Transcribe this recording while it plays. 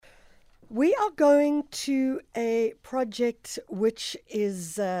We are going to a project which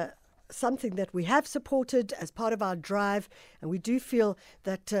is something that we have supported as part of our drive, and we do feel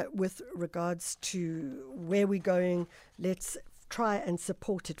that with regards to where we're going, let's try and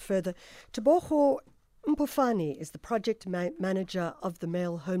support it further. Tebogo Mpufane is the project manager of the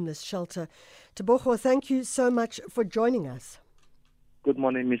Male Homeless Shelter. Tebogo, thank you so much for joining us. Good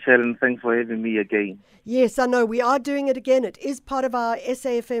morning, Michelle, and thanks for having me again. Yes, I know. We are doing it again. It is part of our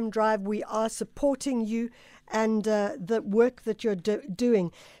SAFM drive. We are supporting you and the work that you're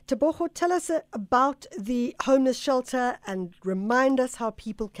doing. Tebogo, tell us about the homeless shelter and remind us how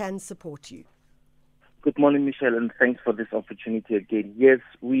people can support you. Good morning, Michelle, and thanks for this opportunity again. Yes,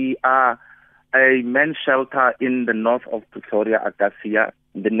 we are a men's shelter in the north of Pretoria, Acacia.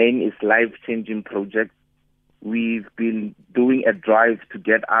 The name is Life Changing Project. We've been doing a drive to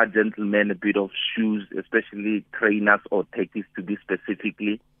get our gentlemen a bit of shoes, especially trainers or techies to be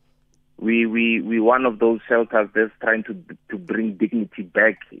specifically. We one of those shelters that's trying to bring dignity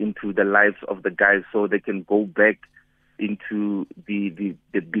back into the lives of the guys so they can go back into the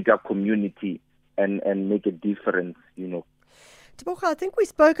bigger community and make a difference, you know. Tebogo, I think we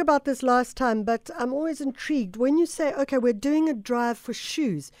spoke about this last time, but I'm always intrigued. When you say, okay, we're doing a drive for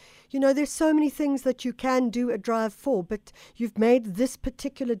shoes, you know, there's so many things that you can do a drive for, but you've made this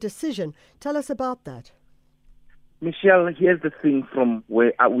particular decision. Tell us about that. Michelle, here's the thing from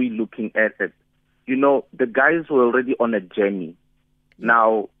where are we looking at it. You know, the guys were already on a journey.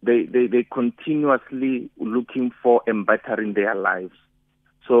 Now, they continuously looking for and bettering their lives.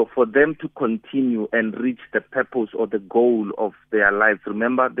 So for them to continue and reach the purpose or the goal of their lives,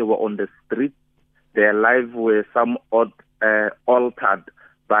 remember they were on the street, their lives were somewhat altered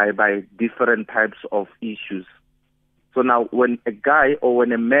by different types of issues. So now when a guy or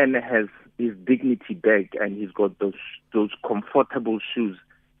when a man has his dignity back and he's got those comfortable shoes,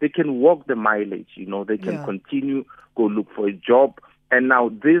 they can walk the mileage, you know, they can continue, go look for a job. And now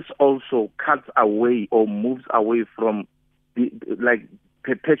this also cuts away or moves away from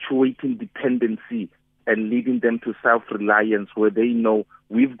perpetuating dependency and leading them to self-reliance where they know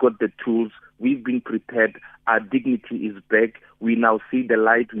we've got the tools, we've been prepared, our dignity is back, we now see the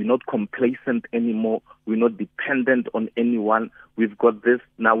light, we're not complacent anymore, we're not dependent on anyone, we've got this,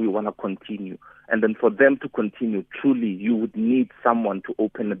 now we want to continue. And then for them to continue, truly you would need someone to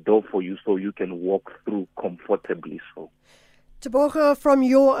open a door for you so you can walk through comfortably so. Tebogo, from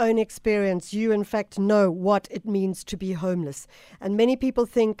your own experience, you in fact know what it means to be homeless. And many people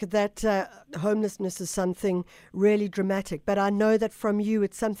think that homelessness is something really dramatic. But I know that from you,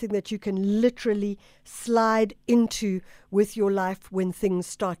 it's something that you can literally slide into with your life when things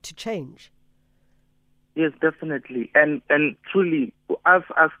start to change. Yes, definitely. And truly, us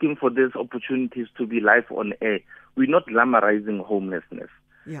asking for these opportunities to be live on air, we're not glamorizing homelessness.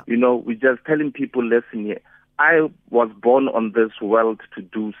 Yeah. You know, we're just telling people, listen here, I was born on this world to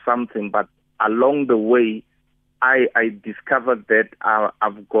do something, but along the way, I discovered that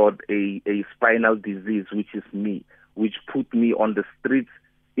I've got a spinal disease, which is me, which put me on the streets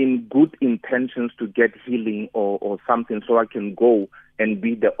in good intentions to get healing or something so I can go and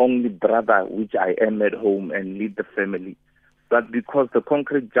be the only brother which I am at home and lead the family. But because the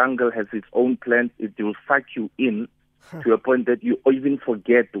concrete jungle has its own plans, it will suck you in to a point that you even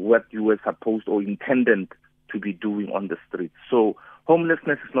forget what you were supposed or intended to be doing on the streets. So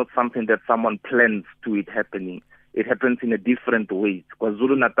homelessness is not something that someone plans to it happening. It happens in a different way.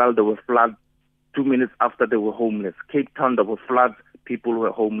 KwaZulu-Natal, there were floods 2 minutes after they were homeless. Cape Town, there were floods, people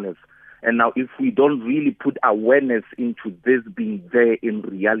were homeless. And now if we don't really put awareness into this being there in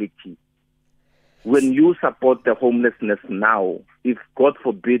reality, when you support the homelessness now, if God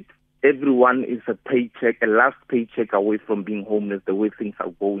forbid everyone is a last paycheck away from being homeless, the way things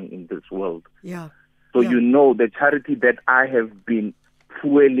are going in this world. Yeah. So you know the charity that I have been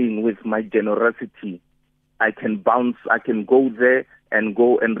fueling with my generosity, I can go there and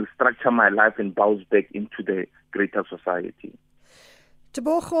restructure my life and bounce back into the greater society.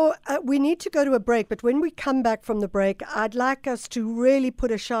 Tebogo, we need to go to a break, but when we come back from the break, I'd like us to really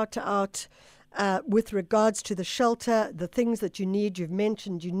put a shout out with regards to the shelter, the things that you need. You've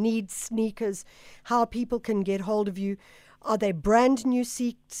mentioned you need sneakers, how people can get hold of you. Are they brand new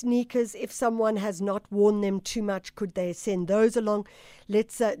sneakers? If someone has not worn them too much, could they send those along?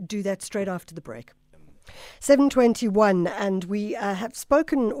 Let's do that straight after the break. 7:21, and we have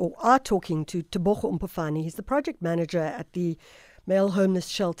spoken or are talking to Tebogo Mpufane. He's the project manager at the Male Homeless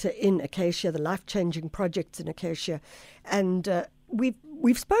Shelter in Acacia, the life-changing projects in Acacia. And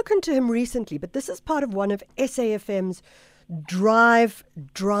we've spoken to him recently, but this is part of one of SAFM's drive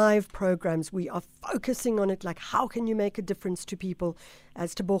programs. We are focusing on it, like how can you make a difference to people?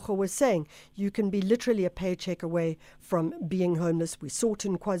 As Tebogo was saying, you can be literally a paycheck away from being homeless. We saw it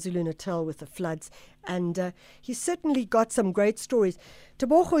in KwaZulu-Natal with the floods, and he's certainly got some great stories.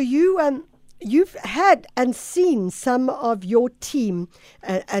 Tebogo, you've had and seen some of your team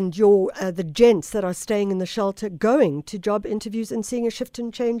and your the gents that are staying in the shelter going to job interviews and seeing a shift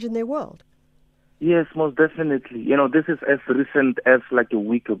and change in their world. Yes, most definitely. This is as recent as like a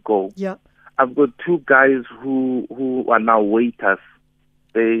week ago. Yeah. I've got two guys who are now waiters.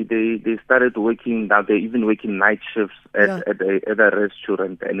 They started working, now they're even working night shifts at a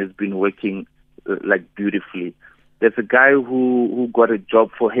restaurant, and it's been working like beautifully. There's a guy who got a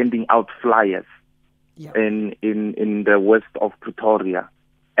job for handing out flyers in the west of Pretoria.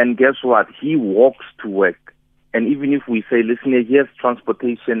 And guess what? He walks to work. And even if we say, listen here, here's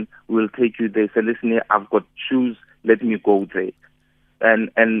transportation, we'll take you there. Say, listen here, I've got shoes, let me go there.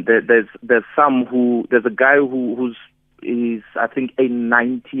 And there's a guy who's I think a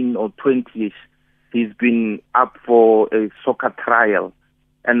 19 or 20ish. He's been up for a soccer trial.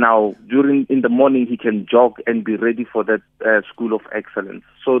 And now in the morning he can jog and be ready for that school of excellence.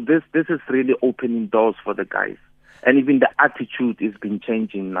 So this is really opening doors for the guys. And even the attitude is been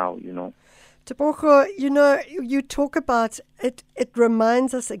changing now, Tebogo, you talk about it. It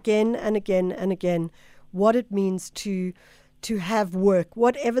reminds us again and again and again what it means to have work,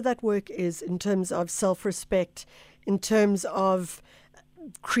 whatever that work is, in terms of self-respect, in terms of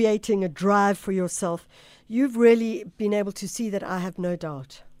creating a drive for yourself. You've really been able to see that, I have no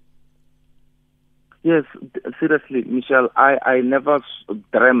doubt. Yes, seriously, Michelle, I never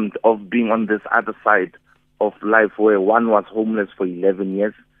dreamed of being on this other side of life where one was homeless for 11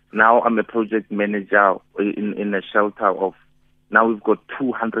 years. Now I'm a project manager in a shelter of, now we've got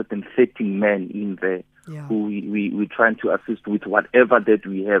 230 men in there who we're trying to assist with whatever that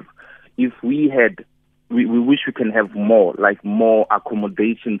we have. If we had, we wish we can have more, like more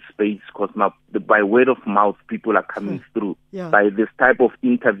accommodation space, because now by word of mouth, people are coming through. By this type of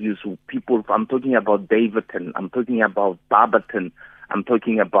interviews, people, I'm talking about Davidton, I'm talking about Barberton, I'm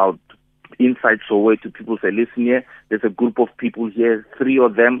talking about inside Soweto. People say, listen here, there's a group of people here, 3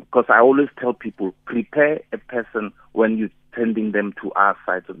 of them, because I always tell people, prepare a person when you're sending them to our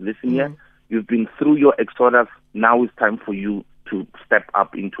side. So listen here, you've been through your exodus, now it's time for you to step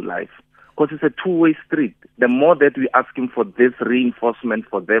up into life. Because it's a two-way street. The more that we're asking for this reinforcement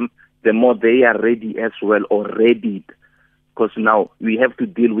for them, the more they are ready as well, or readied. Because now we have to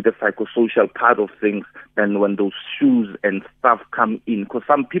deal with the psychosocial part of things than when those shoes and stuff come in. Because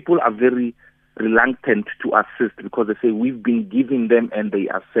some people are very reluctant to assist because they say we've been giving them and they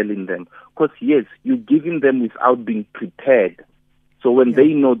are selling them. Because yes, you're giving them without being prepared. So when they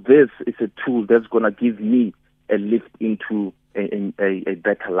know this is a tool that's going to give me a lift into a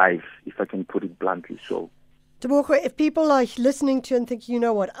better life, if I can put it bluntly so. Tebogo, if people are listening to and thinking, you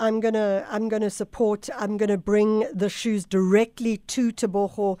know what, I'm gonna support, I'm gonna bring the shoes directly to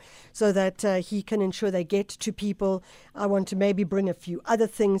Tebogo so that he can ensure they get to people. I want to maybe bring a few other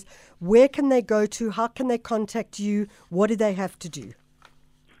things. Where can they go to? How can they contact you? What do they have to do?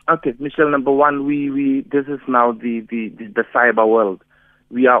 Okay, Michelle, number one, we this is now the cyber world.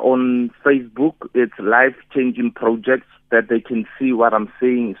 We are on Facebook. It's life-changing projects that they can see what I'm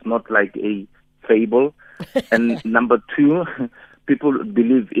saying. It's not like a fable. And number two, people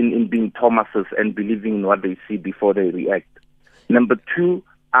believe in being Thomases and believing in what they see before they react. Number two,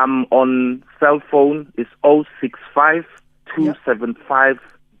 I'm on cell phone. It's 065 275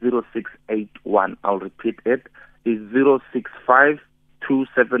 0681. I'll repeat it. It's 065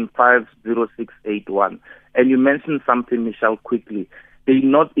 275 0681. And you mentioned something, Michelle, quickly. They're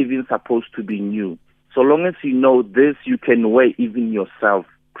not even supposed to be new. So long as you know this, you can wear even yourself.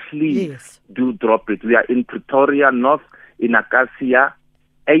 Please do drop it. We are in Pretoria North, in Acacia,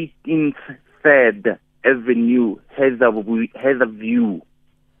 18th 3rd Avenue, Heatherview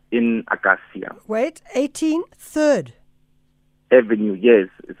in Acacia. Wait, 18th 3rd Avenue, yes,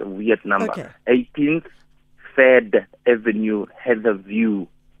 it's a weird number. Okay. 18th 3rd Avenue, Heatherview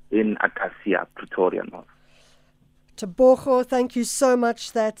in Acacia, Pretoria North. Tebogo, thank you so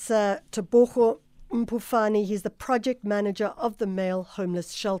much. That's Tebogo Mpufane. He's the project manager of the male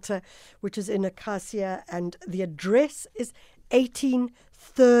homeless shelter, which is in Acacia, and the address is 18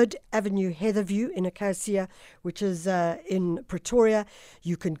 3rd Avenue, Heatherview in Acacia, which is in Pretoria.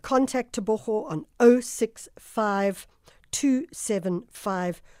 You can contact Tebogo on 065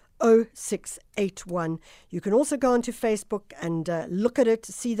 275 0681. You can also go onto Facebook and look at it,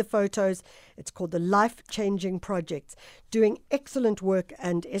 see the photos. It's called the Life Changing Project, doing excellent work,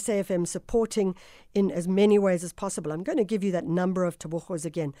 and SAFM supporting in as many ways as possible. I'm going to give you that number of Tebogos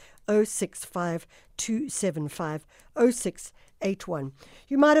again, 065 275 0681.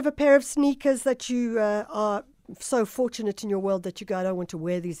 You might have a pair of sneakers that you are so fortunate in your world that you go, I don't want to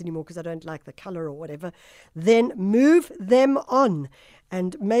wear these anymore because I don't like the color or whatever. Then move them on.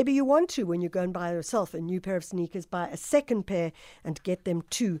 And maybe you want to, when you go and buy yourself a new pair of sneakers, buy a second pair and get them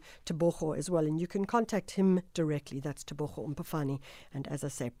to Tebogo as well. And you can contact him directly. That's Tebogo Mpufane. And as I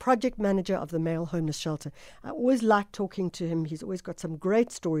say, project manager of the Male Homeless Shelter. I always like talking to him. He's always got some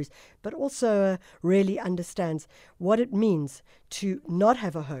great stories, but also really understands what it means to not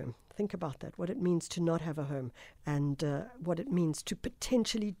have a home. Think about that, what it means to not have a home, and what it means to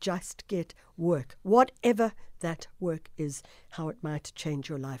potentially just get work, whatever that work is, how it might change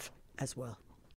your life as well.